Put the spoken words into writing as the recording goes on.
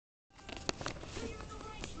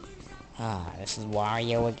This is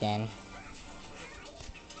Wario again.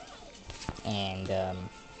 And,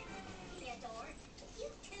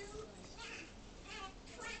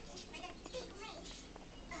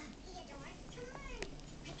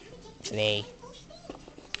 today,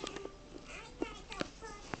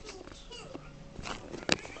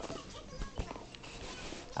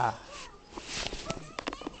 uh,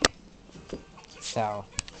 so,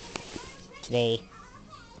 today,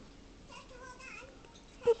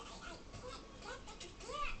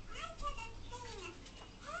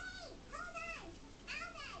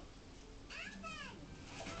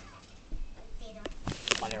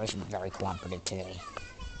 Mother was very cooperative today.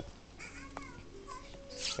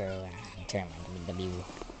 So, I turned my W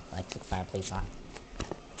electric fireplace on.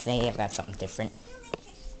 Today, I've got something different.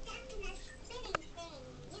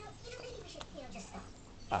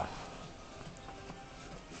 Uh,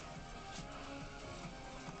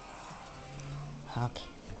 okay.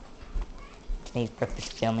 Today's purpose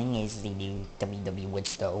filming is the new WW wood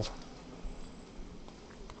stove.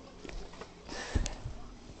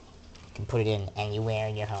 You can put it in anywhere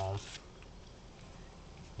in your home,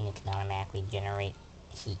 and it can automatically generate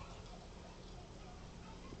heat.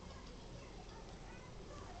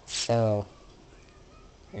 So,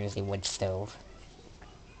 here's the wood stove.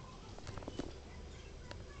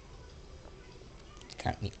 It's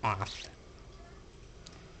currently off.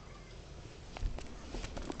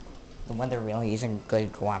 The weather really isn't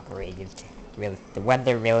good cooperating. The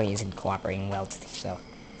weather really isn't cooperating well today, so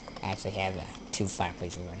I actually have two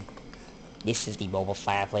fireplaces running. This is the mobile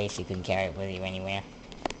fireplace. You can carry it with you anywhere.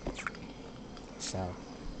 So,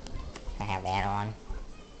 I have that on.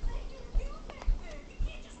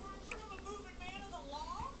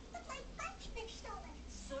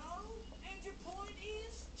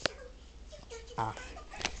 Uh,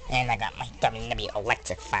 and I got my WW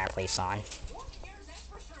electric fireplace on. You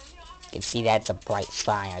can see that's a bright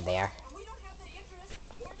fire there.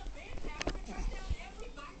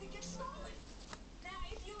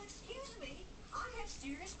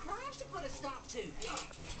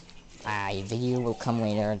 A video will come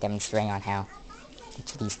later demonstrating on how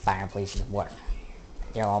each of these fireplaces work.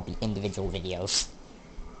 They'll all be individual videos.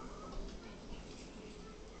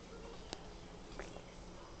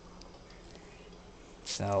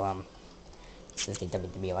 So, this is the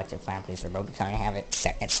WW electric fireplace remote. We currently have it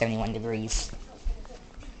set at 71 degrees.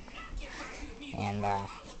 And,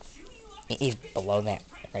 it is below that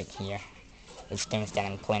right here. It's things that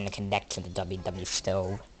I'm planning to connect to the WW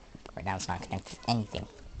stove. Right now it's not connected to anything.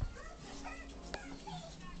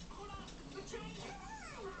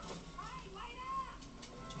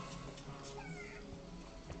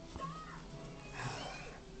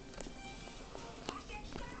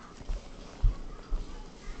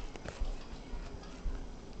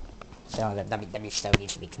 So the WW stove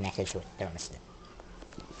needs to be connected to a thermostat.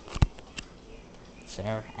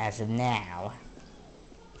 So as of now,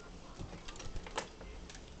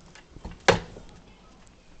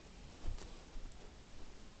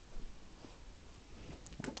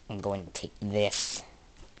 I'm going to take this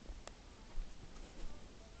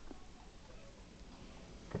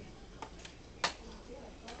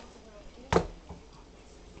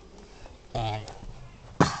and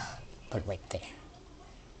put it right there.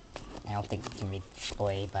 I don't think it can be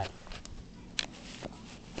displayed, but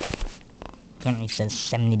currently says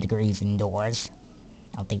 70 degrees indoors.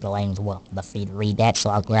 I don't think the lighting's well enough for you to read that, so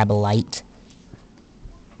I'll grab a light.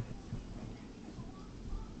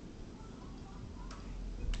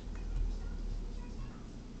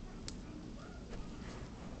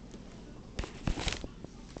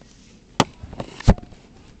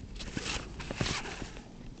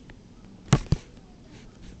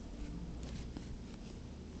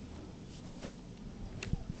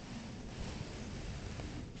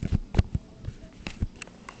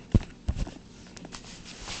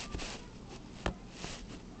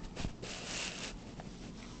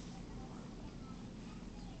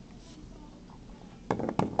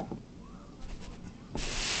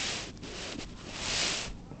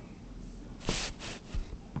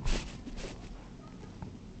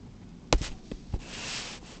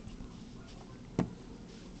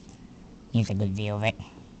 Here's a good view of it.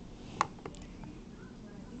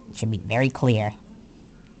 It should be very clear.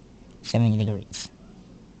 70 degrees.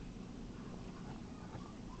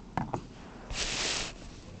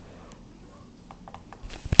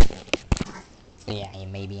 So yeah, you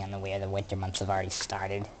may be unaware the winter months have already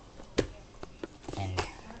started. And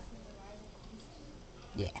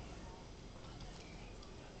yeah.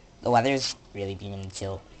 The weather's really beginning to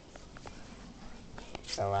chill.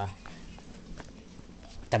 So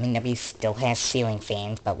WW still has ceiling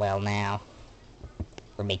fans, but well now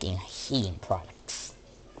for making heating products.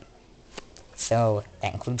 So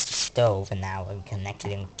that includes the stove, and now I'm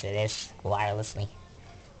connected into this wirelessly.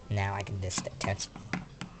 Now I can just test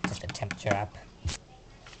the temperature up.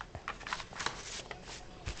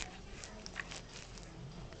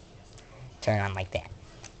 Turn it on like that.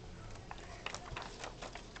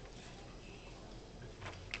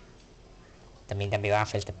 WW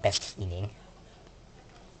offers the best heating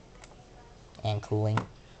and cooling.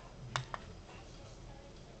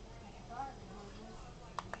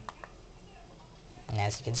 And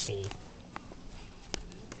as you can see,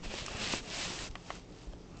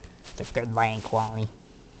 the good lighting quality.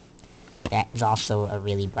 That is also a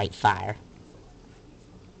really bright fire.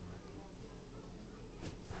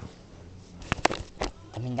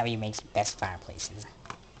 WW makes the best fireplaces.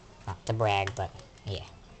 Not to brag, but yeah.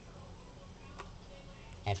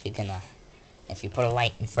 If you put a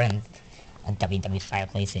light in front of a WW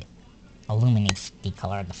fireplace, it illuminates the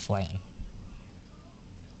color of the flame,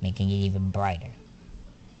 making it even brighter.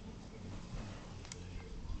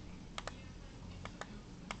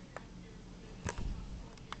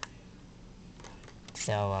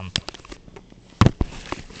 So,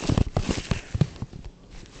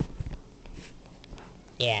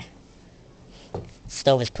 yeah.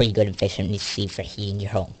 Stove is pretty good and efficient, you see, for heating your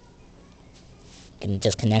home. You can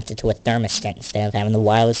just connect it to a thermostat instead of having to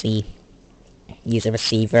wirelessly use a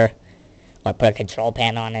receiver, or put a control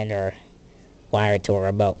panel on it, or wire it to a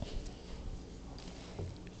remote.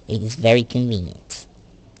 It is very convenient.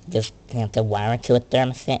 Just have to wire it to a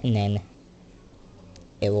thermostat, and then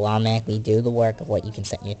it will automatically do the work of what you can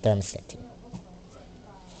set your thermostat to.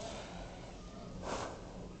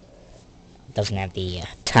 It doesn't have the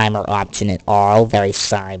timer option at all. Very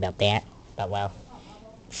sorry about that. But well,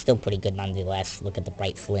 still pretty good nonetheless. Look at the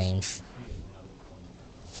bright flames.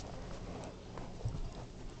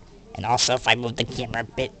 And also, if I move the camera a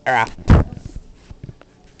bit up,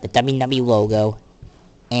 the WW logo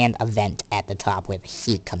and a vent at the top where the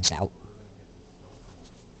heat comes out.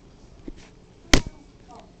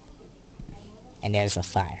 And there's a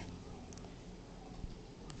fire.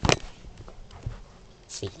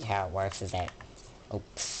 See how it works is that,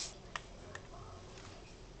 oops.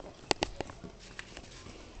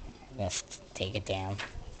 Just take it down,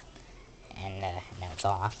 and now it's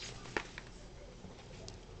off.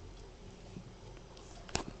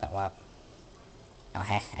 But well,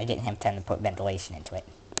 I didn't have time to put ventilation into it.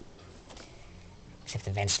 Except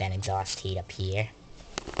the vents that exhaust heat up here.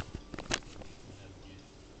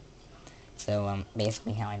 So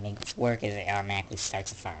basically how I make this work is it automatically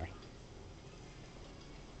starts a fire.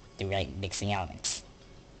 The right mixing elements.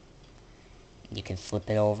 You can flip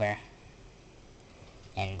it over,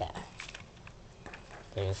 and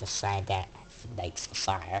there's a side that lights the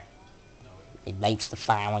fire. It lights the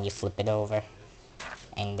fire when you flip it over,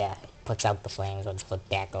 and puts out the flames when it's flipped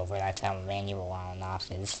back over. That's how manual on and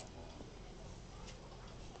off is.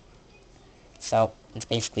 So that's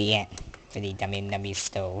basically it for the WW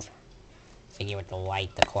stove. Figure with the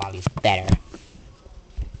light, the quality's better.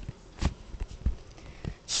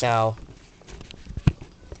 So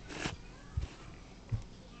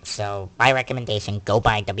my recommendation, go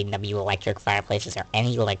buy WW electric fireplaces or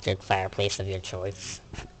any electric fireplace of your choice.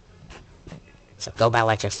 So go buy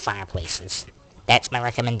electric fireplaces. That's my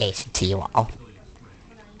recommendation to you all.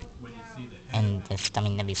 And this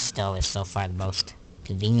WW stove is so far the most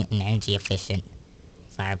convenient and energy efficient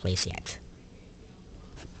fireplace yet.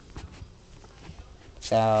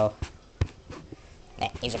 So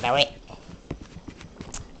that is about it.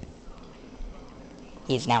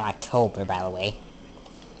 It's now October, by the way.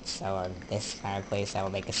 So this fireplace, I will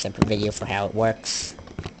make a separate video for how it works.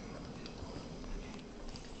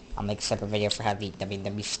 I'll make a separate video for how the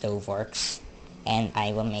WW stove works. And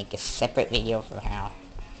I will make a separate video for how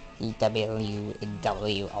the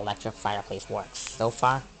WW electric fireplace works. So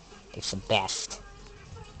far, it's the best.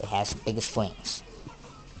 It has the biggest flames.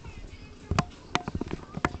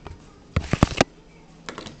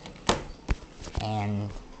 And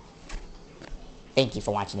thank you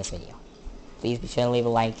for watching this video. Please be sure to leave a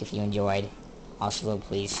like if you enjoyed. Also,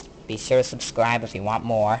 please be sure to subscribe if you want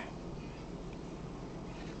more.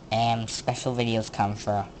 And special videos come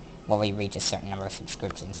for when we reach a certain number of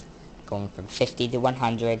subscriptions. Going from 50 to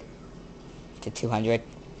 100 to 200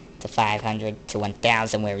 to 500 to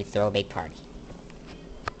 1,000, where we throw a big party.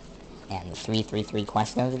 And the 333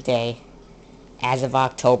 question of the day. As of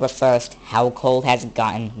October 1st, how cold has it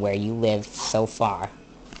gotten where you live so far?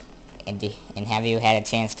 And have you had a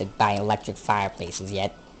chance to buy electric fireplaces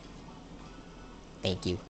yet? Thank you.